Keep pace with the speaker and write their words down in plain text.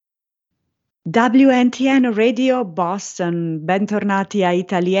WNTN Radio Boston, bentornati a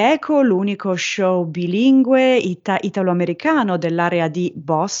Italieco, l'unico show bilingue italo-americano dell'area di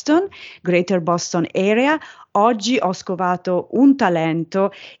Boston, Greater Boston Area. Oggi ho scovato un talento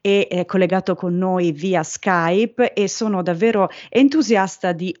e è collegato con noi via Skype e sono davvero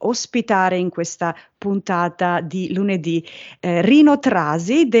entusiasta di ospitare in questa puntata di lunedì Rino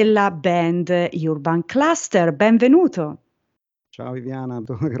Trasi della band Urban Cluster. Benvenuto. Ciao Viviana,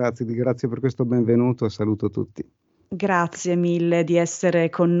 grazie per questo benvenuto e saluto tutti. Grazie mille di essere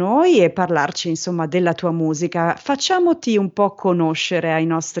con noi e parlarci insomma della tua musica. Facciamoti un po' conoscere ai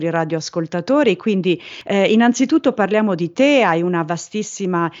nostri radioascoltatori, quindi innanzitutto parliamo di te, hai una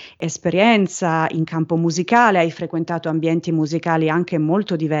vastissima esperienza in campo musicale, hai frequentato ambienti musicali anche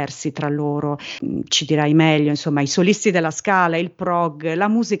molto diversi tra loro, ci dirai meglio, insomma, i solisti della Scala, il prog, la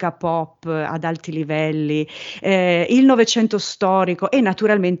musica pop ad alti livelli, il Novecento storico e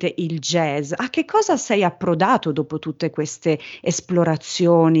naturalmente il jazz. A che cosa sei approdato dopo tutte queste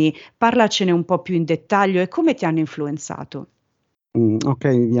esplorazioni? Parlacene un po' più in dettaglio e come ti hanno influenzato. Ok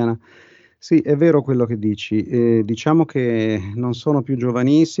Viviana, sì è vero quello che dici, diciamo che non sono più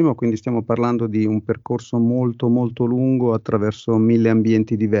giovanissimo, quindi stiamo parlando di un percorso molto molto lungo attraverso 1000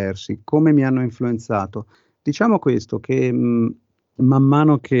 ambienti diversi. Come mi hanno influenzato? Diciamo questo, che man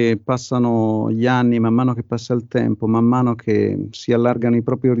mano che passano gli anni, man mano che passa il tempo, man mano che si allargano i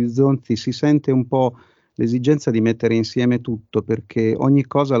propri orizzonti, si sente un po' l'esigenza di mettere insieme tutto, perché ogni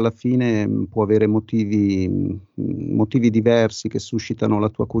cosa alla fine può avere motivi diversi che suscitano la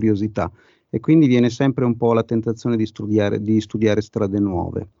tua curiosità e quindi viene sempre un po' la tentazione di studiare strade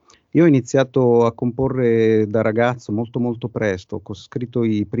nuove. Io ho iniziato a comporre da ragazzo molto molto presto, ho scritto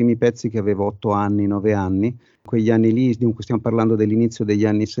i primi pezzi che avevo 8 anni, 9 anni. Quegli anni lì, dunque stiamo parlando dell'inizio degli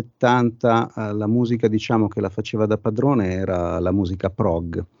anni 70, la musica diciamo che la faceva da padrone era la musica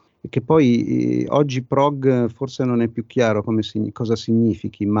prog. E che poi oggi prog forse non è più chiaro cosa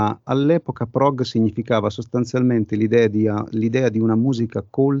significhi, ma all'epoca prog significava sostanzialmente l'idea di una musica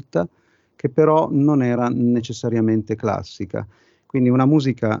colta che però non era necessariamente classica. Quindi una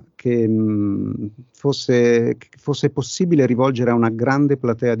musica che fosse possibile rivolgere a una grande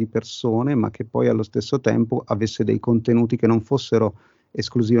platea di persone, ma che poi allo stesso tempo avesse dei contenuti che non fossero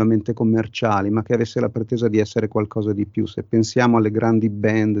esclusivamente commerciali, ma che avesse la pretesa di essere qualcosa di più. Se pensiamo alle grandi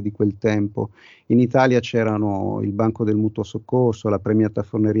band di quel tempo, in Italia c'erano il Banco del Mutuo Soccorso, la Premiata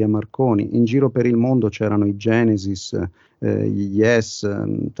Forneria Marconi, in giro per il mondo c'erano i Genesis, gli Yes,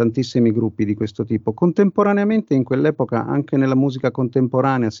 tantissimi gruppi di questo tipo. Contemporaneamente in quell'epoca anche nella musica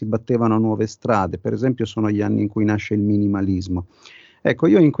contemporanea si battevano nuove strade, per esempio sono gli anni in cui nasce il minimalismo. Ecco,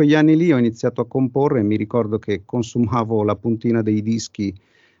 io in quegli anni lì ho iniziato a comporre e mi ricordo che consumavo la puntina dei dischi,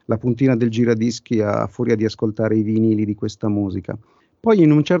 la puntina del giradischi a furia di ascoltare i vinili di questa musica. Poi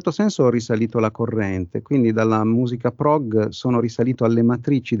in un certo senso ho risalito la corrente, quindi dalla musica prog sono risalito alle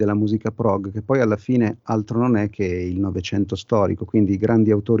matrici della musica prog, che poi alla fine altro non è che il Novecento storico, quindi i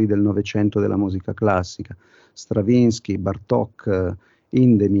grandi autori del Novecento della musica classica, Stravinsky, Bartók,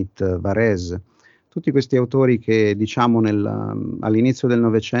 Hindemith, Varese. Tutti questi autori che, diciamo, all'inizio del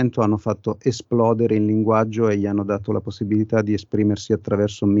Novecento hanno fatto esplodere il linguaggio e gli hanno dato la possibilità di esprimersi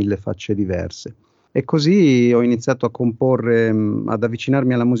attraverso 1000 facce diverse. E così ho iniziato a comporre, ad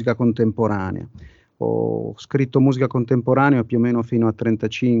avvicinarmi alla musica contemporanea. Ho scritto musica contemporanea più o meno fino a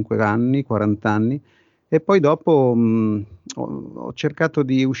 35 anni, 40 anni, e poi dopo ho cercato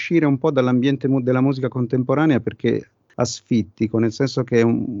di uscire un po' dall'ambiente della musica contemporanea perché asfittico, nel senso che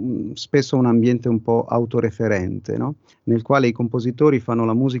è spesso un ambiente un po' autoreferente, no? Nel quale i compositori fanno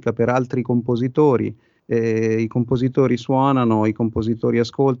la musica per altri compositori, i compositori suonano, i compositori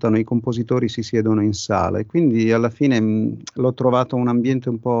ascoltano, i compositori si siedono in sala e quindi alla fine l'ho trovato un ambiente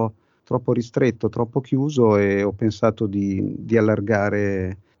un po' troppo ristretto, troppo chiuso e ho pensato di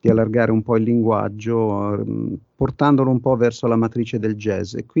allargare un po' il linguaggio, portandolo un po' verso la matrice del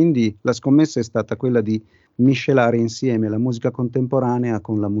jazz. E quindi la scommessa è stata quella di miscelare insieme la musica contemporanea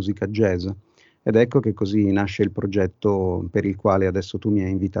con la musica jazz. Ed ecco che così nasce il progetto per il quale adesso tu mi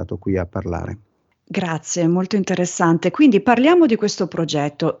hai invitato qui a parlare. Grazie, molto interessante. Quindi parliamo di questo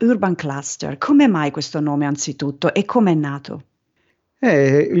progetto Urban Cluster. Come mai questo nome anzitutto e come è nato?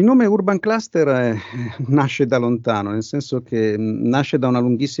 Il nome Urban Cluster nasce da lontano, nel senso che nasce da una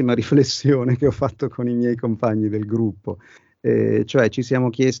lunghissima riflessione che ho fatto con i miei compagni del gruppo. Cioè ci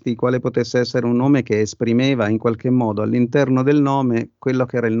siamo chiesti quale potesse essere un nome che esprimeva in qualche modo all'interno del nome quello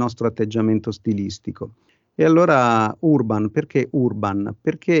che era il nostro atteggiamento stilistico. E allora Urban, perché Urban?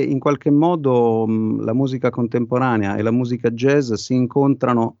 Perché in qualche modo la musica contemporanea e la musica jazz si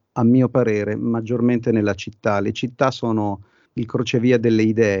incontrano, a mio parere, maggiormente nella città. Le città sono il crocevia delle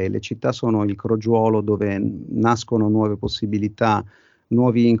idee, le città sono il crogiuolo dove nascono nuove possibilità,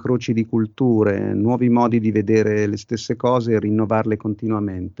 nuovi incroci di culture, nuovi modi di vedere le stesse cose e rinnovarle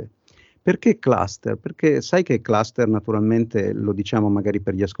continuamente. Perché cluster? Perché sai che cluster, naturalmente, lo diciamo magari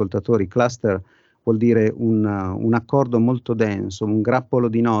per gli ascoltatori, cluster vuol dire un accordo molto denso, un grappolo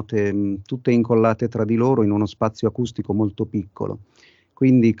di note tutte incollate tra di loro in uno spazio acustico molto piccolo.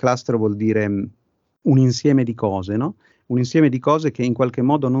 Quindi cluster vuol dire un insieme di cose, no? Un insieme di cose che in qualche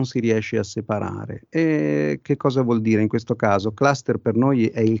modo non si riesce a separare. E che cosa vuol dire in questo caso? Cluster per noi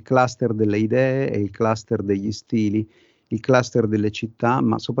è il cluster delle idee, è il cluster degli stili, il cluster delle città,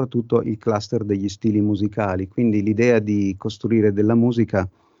 ma soprattutto il cluster degli stili musicali. Quindi l'idea di costruire della musica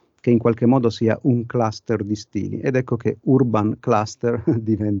che in qualche modo sia un cluster di stili. Ed ecco che urban cluster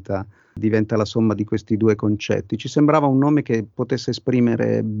diventa la somma di questi due concetti. Ci sembrava un nome che potesse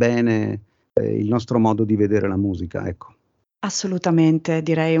esprimere bene il nostro modo di vedere la musica, ecco. Assolutamente,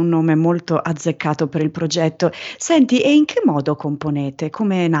 direi un nome molto azzeccato per il progetto. Senti, e in che modo componete?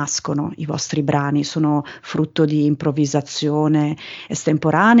 Come nascono i vostri brani? Sono frutto di improvvisazione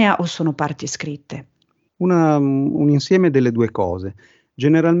estemporanea o sono parti scritte? Un insieme delle due cose.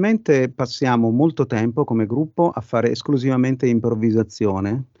 Generalmente passiamo molto tempo come gruppo a fare esclusivamente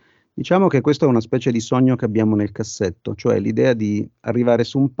improvvisazione. Diciamo che questo è una specie di sogno che abbiamo nel cassetto, cioè l'idea di arrivare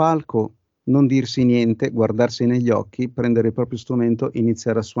su un palco, non dirsi niente, guardarsi negli occhi, prendere il proprio strumento,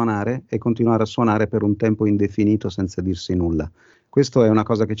 iniziare a suonare e continuare a suonare per un tempo indefinito senza dirsi nulla. Questo è una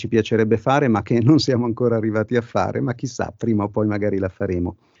cosa che ci piacerebbe fare, ma che non siamo ancora arrivati a fare, ma chissà, prima o poi magari la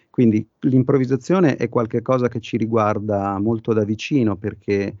faremo. Quindi l'improvvisazione è qualcosa che ci riguarda molto da vicino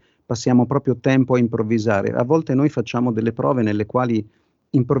perché passiamo proprio tempo a improvvisare. A volte noi facciamo delle prove nelle quali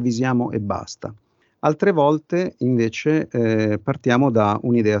improvvisiamo e basta. Altre volte invece partiamo da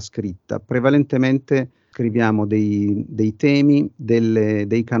un'idea scritta. Prevalentemente scriviamo dei temi,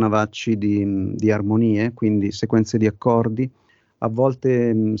 dei canavacci di armonie, quindi sequenze di accordi. A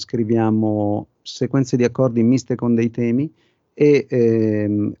volte scriviamo sequenze di accordi miste con dei temi e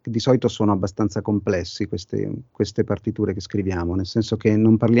di solito sono abbastanza complessi queste partiture che scriviamo, nel senso che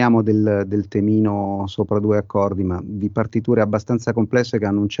non parliamo del temino sopra due accordi, ma di partiture abbastanza complesse che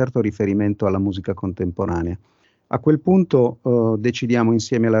hanno un certo riferimento alla musica contemporanea. A quel punto decidiamo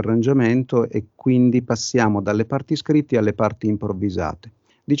insieme l'arrangiamento e quindi passiamo dalle parti scritte alle parti improvvisate.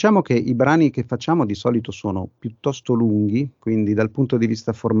 Diciamo che i brani che facciamo di solito sono piuttosto lunghi, quindi dal punto di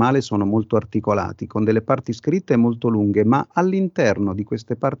vista formale sono molto articolati, con delle parti scritte molto lunghe, ma all'interno di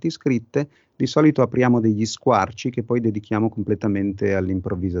queste parti scritte di solito apriamo degli squarci che poi dedichiamo completamente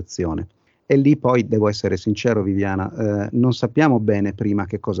all'improvvisazione. E lì poi, devo essere sincero Viviana, non sappiamo bene prima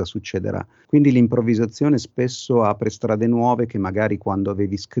che cosa succederà. Quindi l'improvvisazione spesso apre strade nuove che magari quando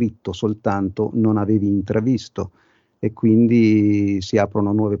avevi scritto soltanto non avevi intravisto e quindi si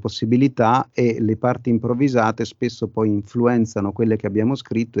aprono nuove possibilità e le parti improvvisate spesso poi influenzano quelle che abbiamo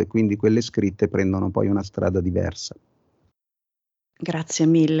scritto e quindi quelle scritte prendono poi una strada diversa. Grazie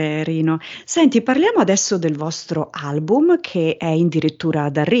mille Rino. Senti, parliamo adesso del vostro album che è addirittura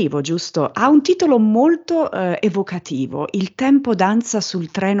d'arrivo, giusto? Ha un titolo molto, evocativo, Il tempo danza sul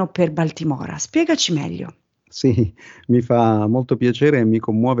treno per Baltimora. Spiegaci meglio. Sì, mi fa molto piacere e mi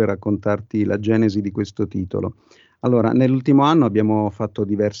commuove raccontarti la genesi di questo titolo. Allora, nell'ultimo anno abbiamo fatto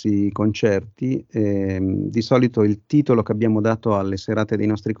diversi concerti, di solito il titolo che abbiamo dato alle serate dei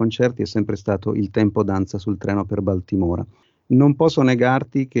nostri concerti è sempre stato Il tempo danza sul treno per Baltimora. Non posso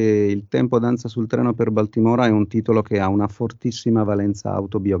negarti che Il tempo danza sul treno per Baltimora è un titolo che ha una fortissima valenza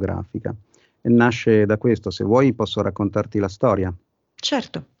autobiografica. E nasce da questo, se vuoi posso raccontarti la storia.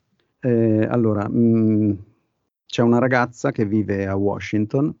 Certo. Allora, c'è una ragazza che vive a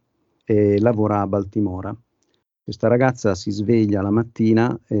Washington e lavora a Baltimora. Questa ragazza si sveglia la mattina,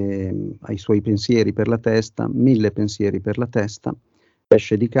 ha i suoi pensieri per la testa, 1000 pensieri per la testa,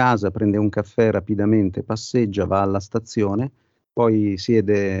 esce di casa, prende un caffè rapidamente, passeggia, va alla stazione, poi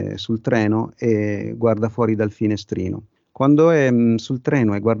siede sul treno e guarda fuori dal finestrino. Quando è sul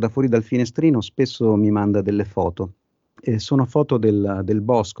treno e guarda fuori dal finestrino, spesso mi manda delle foto. Sono foto del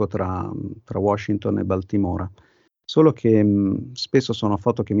bosco tra Washington e Baltimora. Solo che spesso sono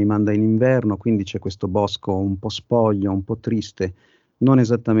foto che mi manda in inverno, quindi c'è questo bosco un po' spoglio, un po' triste, non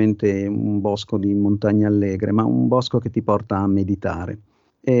esattamente un bosco di montagne allegre, ma un bosco che ti porta a meditare.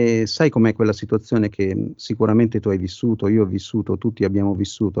 E sai com'è quella situazione che sicuramente tu hai vissuto, io ho vissuto, tutti abbiamo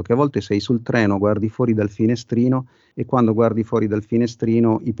vissuto, che a volte sei sul treno, guardi fuori dal finestrino e quando guardi fuori dal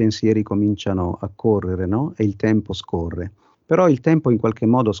finestrino i pensieri cominciano a correre, no? E il tempo scorre. Però il tempo in qualche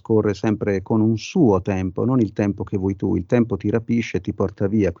modo scorre sempre con un suo tempo, non il tempo che vuoi tu. Il tempo ti rapisce e ti porta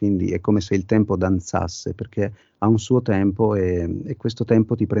via, quindi è come se il tempo danzasse, perché ha un suo tempo e questo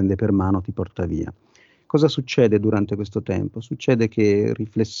tempo ti prende per mano, ti porta via. Cosa succede durante questo tempo? Succede che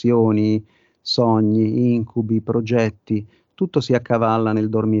riflessioni, sogni, incubi, progetti, tutto si accavalla nel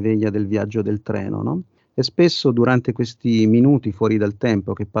dormiveglia del viaggio del treno, no? E spesso durante questi minuti fuori dal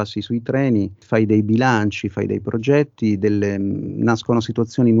tempo che passi sui treni fai dei bilanci, fai dei progetti, nascono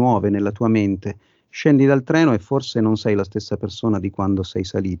situazioni nuove nella tua mente. Scendi dal treno e forse non sei la stessa persona di quando sei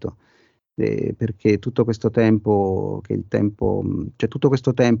salito, perché tutto questo tempo cioè tutto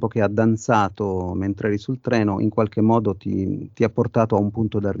questo tempo che ha danzato mentre eri sul treno in qualche modo ti ha portato a un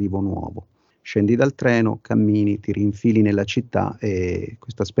punto d'arrivo nuovo. Scendi dal treno, cammini, ti rinfili nella città e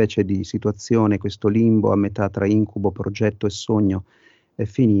questa specie di situazione, questo limbo a metà tra incubo, progetto e sogno è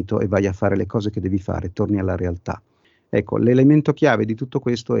finito e vai a fare le cose che devi fare, torni alla realtà. Ecco, l'elemento chiave di tutto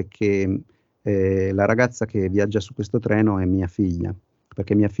questo è che la ragazza che viaggia su questo treno è mia figlia,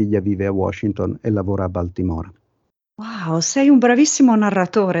 perché mia figlia vive a Washington e lavora a Baltimora. Wow, sei un bravissimo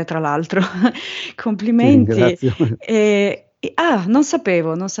narratore tra l'altro. Ti Complimenti. ringrazio. Non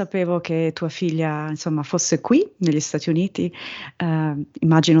sapevo che tua figlia, insomma, fosse qui negli Stati Uniti.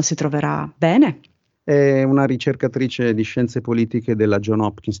 Immagino si troverà bene. È una ricercatrice di scienze politiche della Johns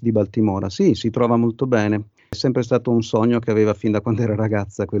Hopkins di Baltimora. Sì, si trova molto bene. È sempre stato un sogno che aveva fin da quando era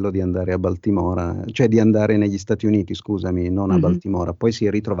ragazza, quello di andare a Baltimora, cioè di andare negli Stati Uniti, scusami, non a Mh-mh. Baltimora. Poi si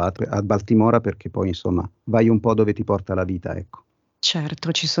è ritrovato a Baltimora perché poi, insomma, vai un po' dove ti porta la vita, ecco.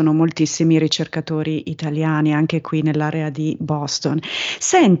 Certo, ci sono moltissimi ricercatori italiani anche qui nell'area di Boston.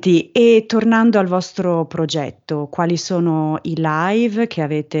 Senti, e tornando al vostro progetto, quali sono i live che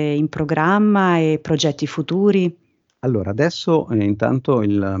avete in programma e progetti futuri? Allora, adesso intanto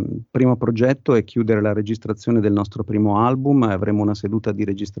il primo progetto è chiudere la registrazione del nostro primo album e avremo una seduta di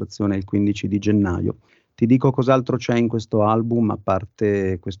registrazione il 15 di gennaio. Ti dico cos'altro c'è in questo album, a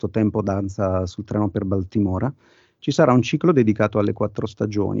parte questo tempo danza sul treno per Baltimora. Ci sarà un ciclo dedicato alle 4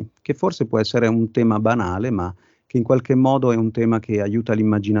 stagioni, che forse può essere un tema banale, ma che in qualche modo è un tema che aiuta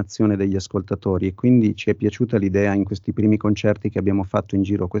l'immaginazione degli ascoltatori e quindi ci è piaciuta l'idea in questi primi concerti che abbiamo fatto in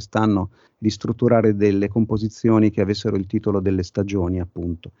giro quest'anno di strutturare delle composizioni che avessero il titolo delle stagioni,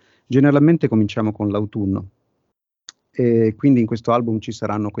 appunto. Generalmente cominciamo con l'autunno e quindi in questo album ci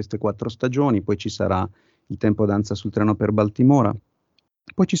saranno queste 4 stagioni, poi ci sarà il tempo danza sul treno per Baltimora,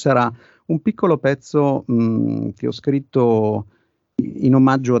 poi ci sarà un piccolo pezzo che ho scritto in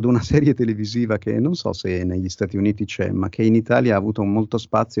omaggio ad una serie televisiva che non so se negli Stati Uniti c'è, ma che in Italia ha avuto molto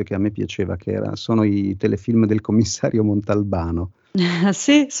spazio e che a me piaceva, sono i telefilm del commissario Montalbano.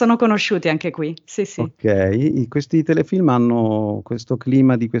 Sì, sono conosciuti anche qui. Sì, sì. Okay, questi telefilm hanno questo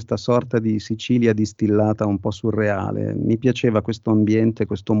clima di questa sorta di Sicilia distillata un po' surreale. Mi piaceva questo ambiente,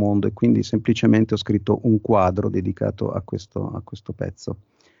 questo mondo e quindi semplicemente ho scritto un quadro dedicato a questo pezzo,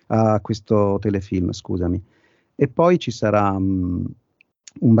 a questo telefilm, scusami. E poi ci sarà, un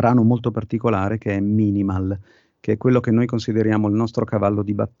brano molto particolare che è Minimal, che è quello che noi consideriamo il nostro cavallo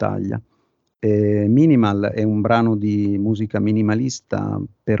di battaglia. Minimal è un brano di musica minimalista,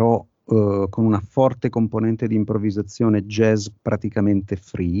 però con una forte componente di improvvisazione jazz praticamente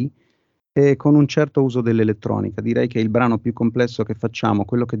free e con un certo uso dell'elettronica. Direi che è il brano più complesso che facciamo,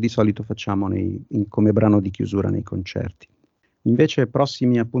 quello che di solito facciamo come brano di chiusura nei concerti. Invece,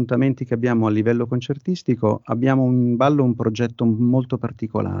 prossimi appuntamenti che abbiamo a livello concertistico, abbiamo in ballo un progetto molto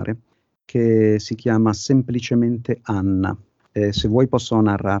particolare che si chiama Semplicemente Anna. Se vuoi posso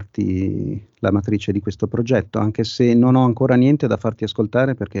narrarti la matrice di questo progetto, anche se non ho ancora niente da farti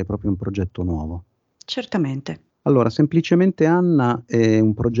ascoltare perché è proprio un progetto nuovo. Certamente. Allora, Semplicemente Anna è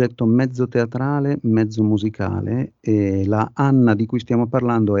un progetto mezzo teatrale, mezzo musicale e la Anna di cui stiamo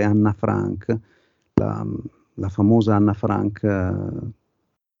parlando è Anna Frank, la la famosa Anna Frank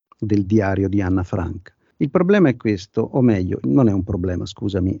del diario di Anna Frank. Il problema è questo, o meglio, non è un problema,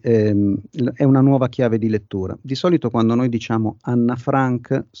 scusami, è una nuova chiave di lettura. Di solito quando noi diciamo Anna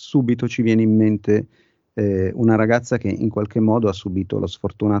Frank, subito ci viene in mente una ragazza che in qualche modo ha subito lo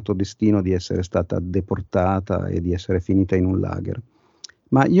sfortunato destino di essere stata deportata e di essere finita in un lager.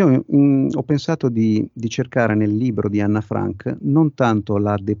 Ma io ho pensato di cercare nel libro di Anna Frank non tanto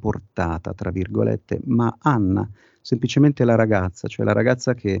la "deportata", tra virgolette, ma Anna, semplicemente la ragazza, cioè la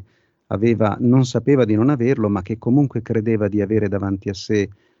ragazza che non sapeva di non averlo, ma che comunque credeva di avere davanti a sé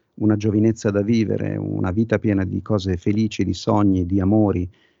una giovinezza da vivere, una vita piena di cose felici, di sogni, di amori,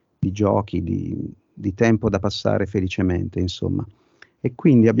 di giochi, di tempo da passare felicemente, insomma. E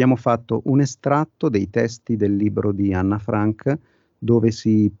quindi abbiamo fatto un estratto dei testi del libro di Anna Frank, dove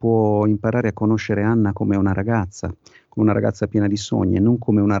si può imparare a conoscere Anna come una ragazza piena di sogni e non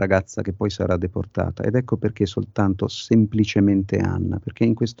come una ragazza che poi sarà deportata. Ed ecco perché soltanto semplicemente Anna, perché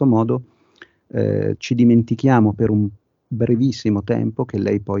in questo modo ci dimentichiamo per un brevissimo tempo che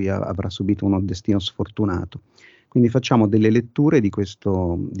lei poi avrà subito un destino sfortunato. Quindi facciamo delle letture di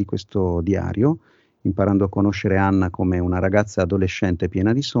questo diario, imparando a conoscere Anna come una ragazza adolescente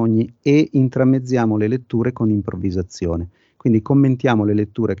piena di sogni, e intramezziamo le letture con improvvisazione. Quindi commentiamo le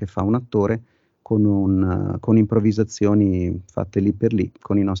letture che fa un attore con improvvisazioni fatte lì per lì,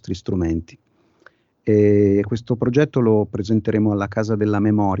 con i nostri strumenti. E questo progetto lo presenteremo alla Casa della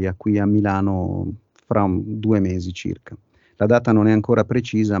Memoria qui a Milano fra 2 mesi circa. La data non è ancora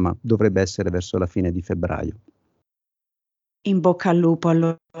precisa, ma dovrebbe essere verso la fine di febbraio. In bocca al lupo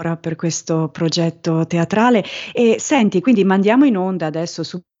allora per questo progetto teatrale. E senti, quindi mandiamo in onda adesso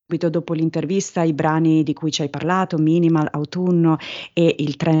subito dopo l'intervista i brani di cui ci hai parlato, Minimal, Autunno e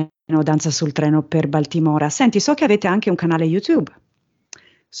Il treno, Danza sul treno per Baltimora. Senti, so che avete anche un canale YouTube.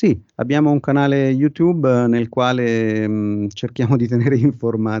 Sì, abbiamo un canale YouTube nel quale cerchiamo di tenere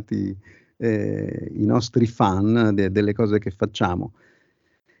informati i nostri fan delle cose che facciamo.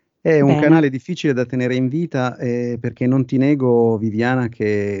 È un Bene. canale difficile da tenere in vita, perché non ti nego, Viviana,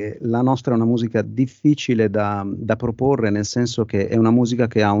 che la nostra è una musica difficile da proporre, nel senso che è una musica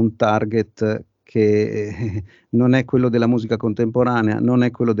che ha un target che non è quello della musica contemporanea, non è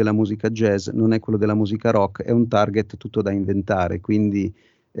quello della musica jazz, non è quello della musica rock, è un target tutto da inventare. Quindi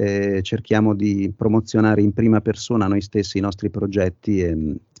cerchiamo di promozionare in prima persona noi stessi i nostri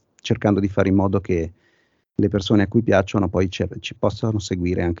progetti, cercando di fare in modo che le persone a cui piacciono poi ci possano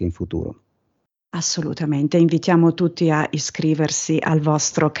seguire anche in futuro. Assolutamente, invitiamo tutti a iscriversi al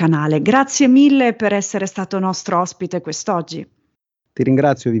vostro canale. Grazie mille per essere stato nostro ospite quest'oggi. Ti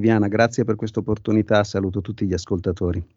ringrazio Viviana, grazie per questa opportunità, saluto tutti gli ascoltatori.